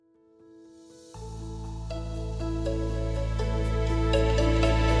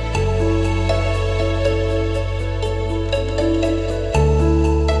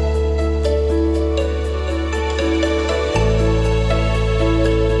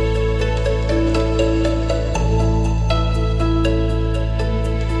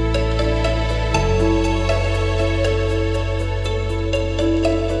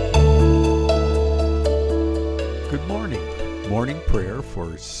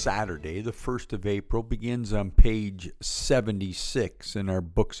Saturday, the 1st of April, begins on page 76 in our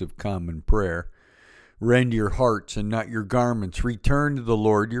Books of Common Prayer. Rend your hearts and not your garments. Return to the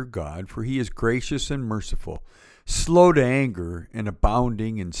Lord your God, for he is gracious and merciful, slow to anger and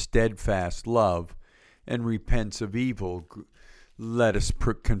abounding in steadfast love, and repents of evil. Let us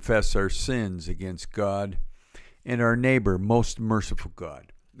confess our sins against God and our neighbor, most merciful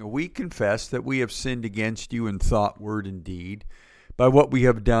God. We confess that we have sinned against you in thought, word, and deed, by what we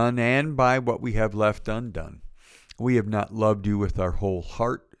have done and by what we have left undone. We have not loved you with our whole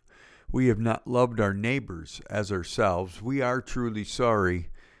heart. We have not loved our neighbors as ourselves. We are truly sorry,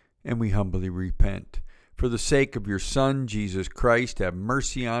 and we humbly repent. For the sake of your Son, Jesus Christ, have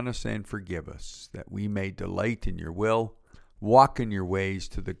mercy on us and forgive us, that we may delight in your will, walk in your ways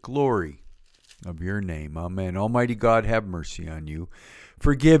to the glory of your name. Amen. Almighty God, have mercy on you.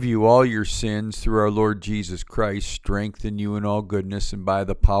 Forgive you all your sins through our Lord Jesus Christ. Strengthen you in all goodness, and by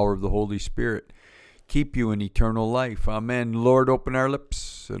the power of the Holy Spirit, keep you in eternal life. Amen. Lord, open our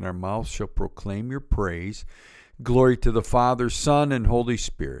lips, and our mouths shall proclaim your praise. Glory to the Father, Son, and Holy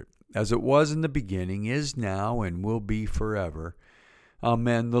Spirit, as it was in the beginning, is now, and will be forever.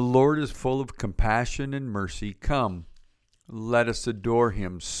 Amen. The Lord is full of compassion and mercy. Come, let us adore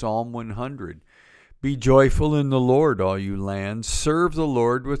him. Psalm 100. Be joyful in the Lord, all you lands. Serve the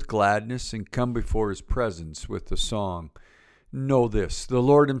Lord with gladness, and come before his presence with a song. Know this, the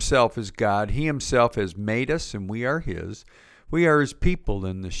Lord himself is God. He himself has made us, and we are his. We are his people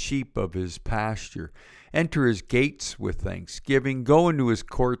and the sheep of his pasture. Enter his gates with thanksgiving. Go into his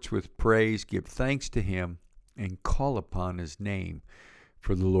courts with praise. Give thanks to him, and call upon his name.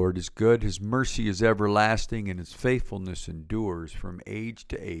 For the Lord is good, his mercy is everlasting, and his faithfulness endures from age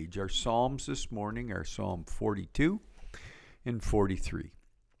to age. Our psalms this morning are Psalm 42 and 43.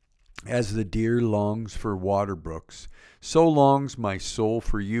 As the deer longs for water brooks, so longs my soul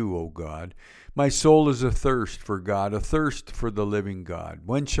for you, O God. My soul is athirst for God, athirst for the living God.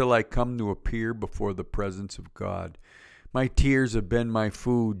 When shall I come to appear before the presence of God? My tears have been my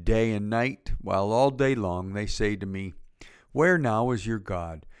food day and night, while all day long they say to me, where now is your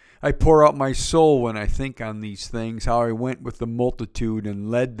God? I pour out my soul when I think on these things, how I went with the multitude and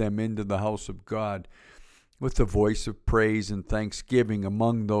led them into the house of God, with the voice of praise and thanksgiving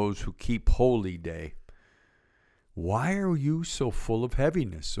among those who keep holy day. Why are you so full of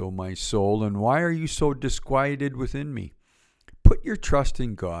heaviness, O my soul, and why are you so disquieted within me? Put your trust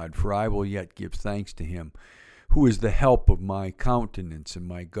in God, for I will yet give thanks to him, who is the help of my countenance and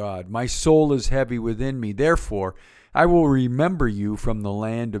my God. My soul is heavy within me, therefore I will remember you from the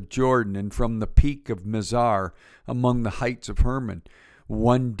land of Jordan, and from the peak of Mizar among the heights of Hermon.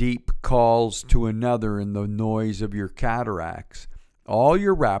 One deep calls to another in the noise of your cataracts. All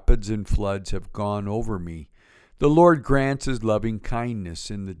your rapids and floods have gone over me. The Lord grants his loving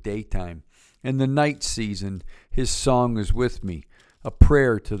kindness in the daytime. In the night season his song is with me, a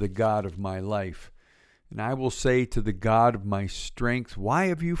prayer to the God of my life. And I will say to the God of my strength, why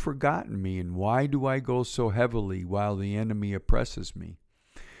have you forgotten me, and why do I go so heavily while the enemy oppresses me?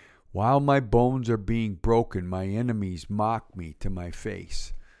 While my bones are being broken, my enemies mock me to my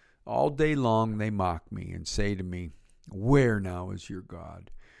face. All day long they mock me and say to me, where now is your God?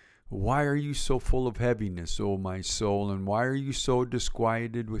 Why are you so full of heaviness, O my soul, and why are you so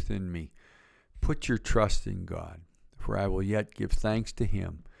disquieted within me? Put your trust in God, for I will yet give thanks to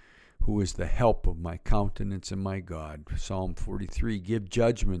him, who is the help of my countenance and my God. Psalm 43, give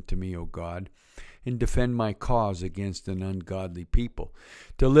judgment to me, O God, and defend my cause against an ungodly people.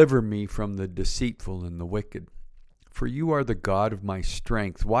 Deliver me from the deceitful and the wicked. For you are the God of my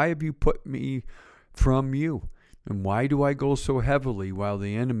strength. Why have you put me from you? And why do I go so heavily while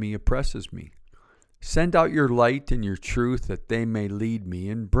the enemy oppresses me? Send out your light and your truth, that they may lead me,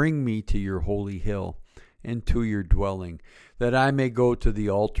 and bring me to your holy hill, and to your dwelling, that I may go to the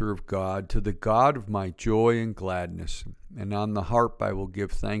altar of God, to the God of my joy and gladness. And on the harp I will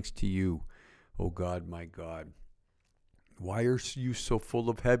give thanks to you, O God, my God. Why are you so full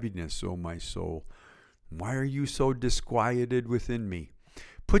of heaviness, O my soul? Why are you so disquieted within me?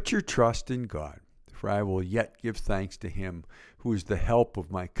 Put your trust in God, for I will yet give thanks to him, who is the help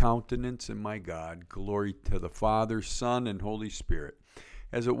of my countenance and my God. Glory to the Father, Son, and Holy Spirit,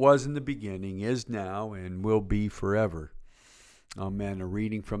 as it was in the beginning, is now, and will be forever. Amen. A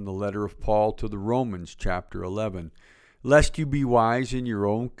reading from the letter of Paul to the Romans, chapter 11. Lest you be wise in your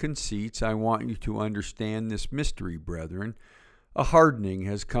own conceits, I want you to understand this mystery, brethren. A hardening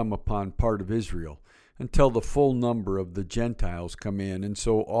has come upon part of Israel, until the full number of the Gentiles come in, and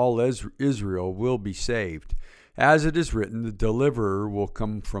so all Israel will be saved. As it is written, the deliverer will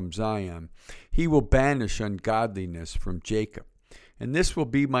come from Zion. He will banish ungodliness from Jacob. And this will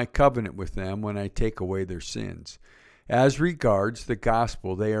be my covenant with them when I take away their sins. As regards the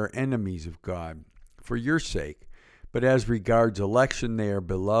gospel, they are enemies of God for your sake. But as regards election, they are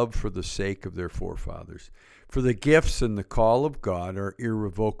beloved for the sake of their forefathers. For the gifts and the call of God are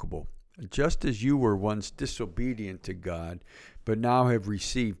irrevocable. Just as you were once disobedient to God, but now have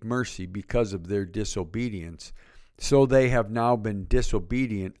received mercy because of their disobedience, so they have now been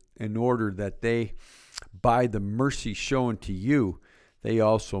disobedient in order that they, by the mercy shown to you, they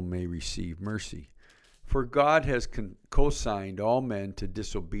also may receive mercy. For God has consigned all men to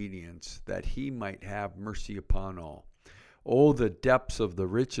disobedience, that he might have mercy upon all. Oh, the depths of the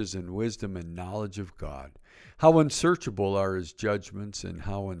riches and wisdom and knowledge of God! How unsearchable are his judgments, and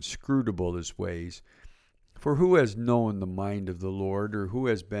how inscrutable his ways! For who has known the mind of the Lord, or who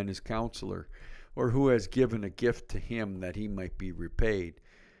has been his counselor, or who has given a gift to him that he might be repaid?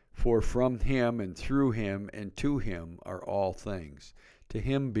 For from him and through him and to him are all things. To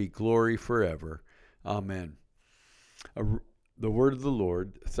him be glory forever. Amen. The word of the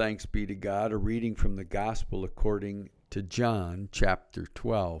Lord. Thanks be to God. A reading from the Gospel according to John, chapter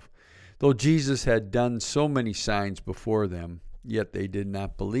 12. Though Jesus had done so many signs before them, yet they did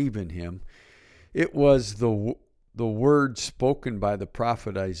not believe in him. It was the word spoken by the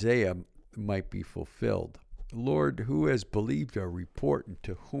prophet Isaiah might be fulfilled. Lord, who has believed our report, and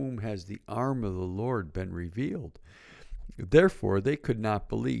to whom has the arm of the Lord been revealed? Therefore they could not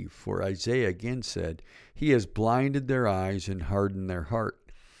believe, for Isaiah again said, He has blinded their eyes and hardened their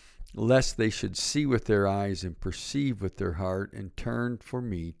heart, lest they should see with their eyes and perceive with their heart, and turn for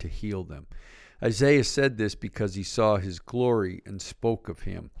me to heal them. Isaiah said this because he saw his glory and spoke of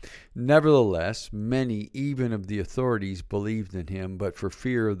him. Nevertheless, many, even of the authorities, believed in him, but for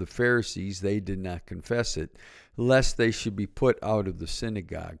fear of the Pharisees they did not confess it, lest they should be put out of the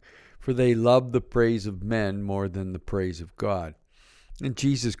synagogue. For they loved the praise of men more than the praise of God. And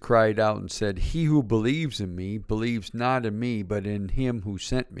Jesus cried out and said, He who believes in me believes not in me, but in him who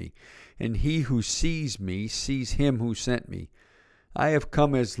sent me. And he who sees me sees him who sent me. I have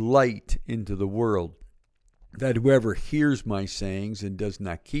come as light into the world, that whoever hears my sayings and does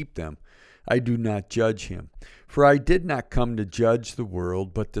not keep them, I do not judge him. For I did not come to judge the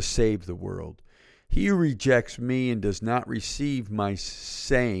world, but to save the world. He who rejects me and does not receive my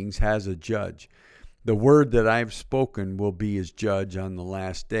sayings has a judge. The word that I have spoken will be his judge on the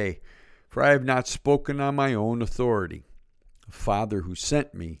last day. For I have not spoken on my own authority. The Father who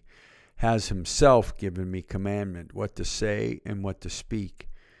sent me has himself given me commandment what to say and what to speak.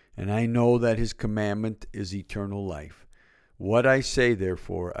 And I know that his commandment is eternal life. What I say,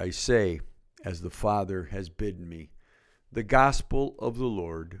 therefore, I say as the Father has bidden me. The Gospel of the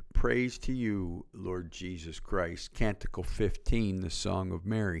Lord. Praise to you, Lord Jesus Christ. Canticle 15, the Song of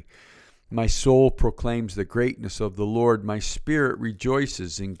Mary. My soul proclaims the greatness of the Lord. My spirit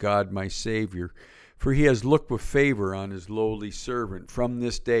rejoices in God my Savior, for he has looked with favor on his lowly servant. From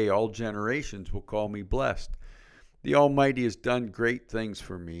this day all generations will call me blessed. The Almighty has done great things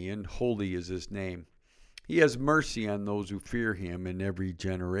for me, and holy is his name. He has mercy on those who fear him in every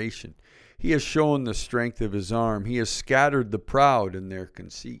generation. He has shown the strength of his arm. He has scattered the proud in their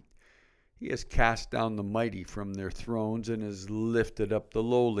conceit. He has cast down the mighty from their thrones and has lifted up the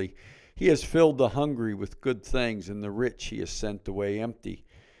lowly. He has filled the hungry with good things, and the rich he has sent away empty.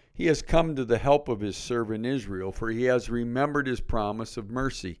 He has come to the help of his servant Israel, for he has remembered his promise of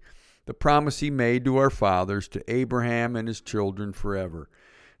mercy, the promise he made to our fathers, to Abraham and his children forever.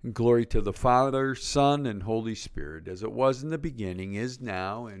 And glory to the Father, Son, and Holy Spirit, as it was in the beginning, is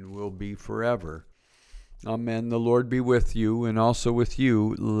now, and will be forever. Amen. The Lord be with you, and also with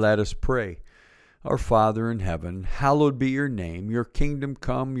you. Let us pray. Our Father in heaven, hallowed be your name. Your kingdom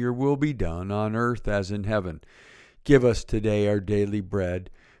come, your will be done, on earth as in heaven. Give us today our daily bread.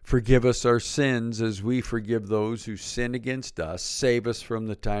 Forgive us our sins as we forgive those who sin against us. Save us from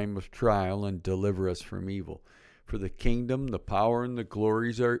the time of trial and deliver us from evil. For the kingdom, the power, and the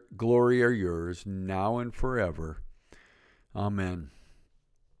glory are yours, now and forever. Amen.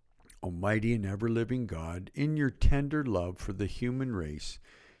 Almighty and ever-living God, in your tender love for the human race,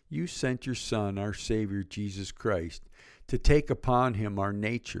 you sent your Son, our Savior, Jesus Christ, to take upon him our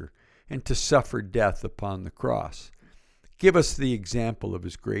nature and to suffer death upon the cross. Give us the example of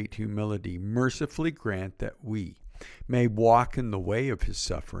his great humility. Mercifully grant that we may walk in the way of his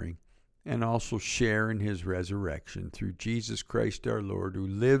suffering and also share in his resurrection through Jesus Christ our Lord, who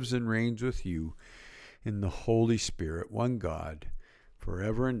lives and reigns with you in the Holy Spirit, one God,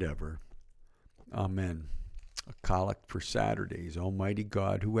 forever and ever. Amen. A collect for Saturdays. Almighty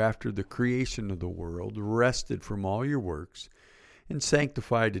God, who after the creation of the world rested from all your works and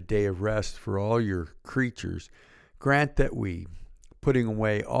sanctified a day of rest for all your creatures, grant that we, putting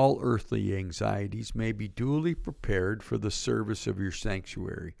away all earthly anxieties, may be duly prepared for the service of your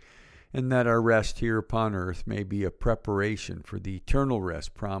sanctuary, and that our rest here upon earth may be a preparation for the eternal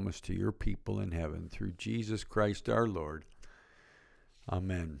rest promised to your people in heaven, through Jesus Christ our Lord.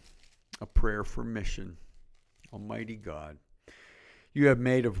 Amen. A prayer for mission. Almighty God, you have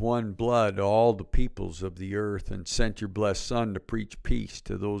made of one blood all the peoples of the earth, and sent your blessed Son to preach peace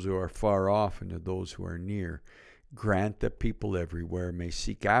to those who are far off and to those who are near. Grant that people everywhere may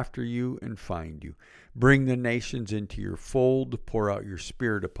seek after you and find you. Bring the nations into your fold, pour out your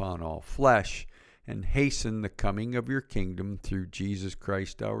Spirit upon all flesh, and hasten the coming of your kingdom through Jesus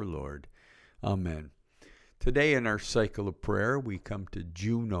Christ our Lord. Amen. Today in our cycle of prayer, we come to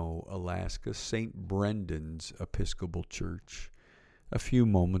Juneau, Alaska, St. Brendan's Episcopal Church. A few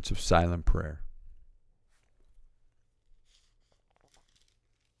moments of silent prayer.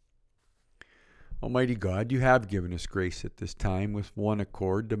 Almighty God, you have given us grace at this time with one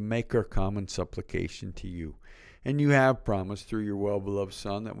accord to make our common supplication to you. And you have promised through your well-beloved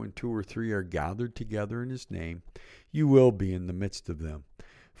Son that when 2 or 3 are gathered together in his name, you will be in the midst of them.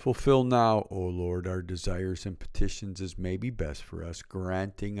 Fulfill now, O Lord, our desires and petitions as may be best for us,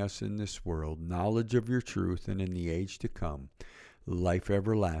 granting us in this world knowledge of your truth, and in the age to come, life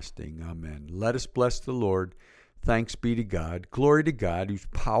everlasting. Amen. Let us bless the Lord. Thanks be to God. Glory to God, whose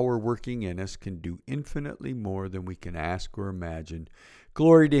power working in us can do infinitely more than we can ask or imagine.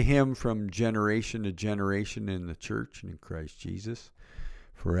 Glory to him from generation to generation in the church and in Christ Jesus,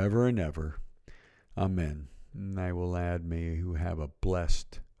 forever and ever. Amen. And I will add, may you have a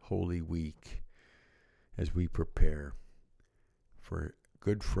blessed Holy Week as we prepare for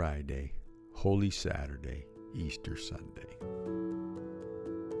Good Friday, Holy Saturday, Easter Sunday.